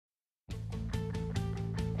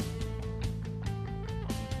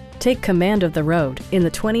Take command of the road in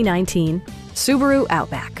the 2019 Subaru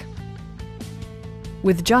Outback.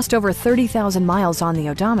 With just over 30,000 miles on the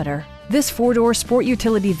odometer, this four-door sport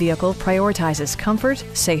utility vehicle prioritizes comfort,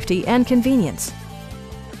 safety, and convenience.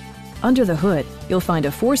 Under the hood, you'll find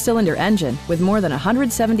a four-cylinder engine with more than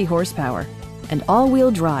 170 horsepower, and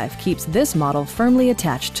all-wheel drive keeps this model firmly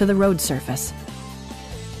attached to the road surface.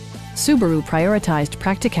 Subaru prioritized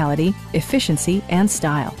practicality, efficiency, and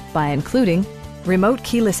style by including remote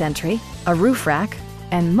keyless entry, a roof rack,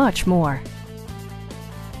 and much more.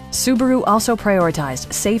 Subaru also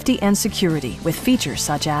prioritized safety and security with features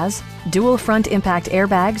such as dual front impact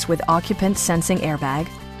airbags with occupant sensing airbag,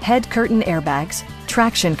 head curtain airbags,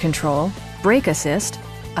 traction control, brake assist,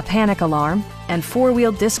 a panic alarm, and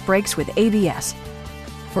four-wheel disc brakes with ABS.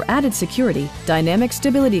 For added security, dynamic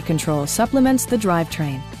stability control supplements the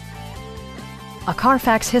drivetrain. A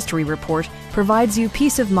Carfax history report provides you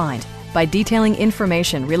peace of mind by detailing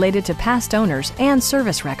information related to past owners and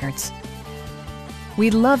service records.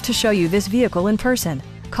 We'd love to show you this vehicle in person.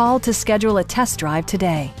 Call to schedule a test drive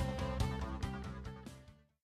today.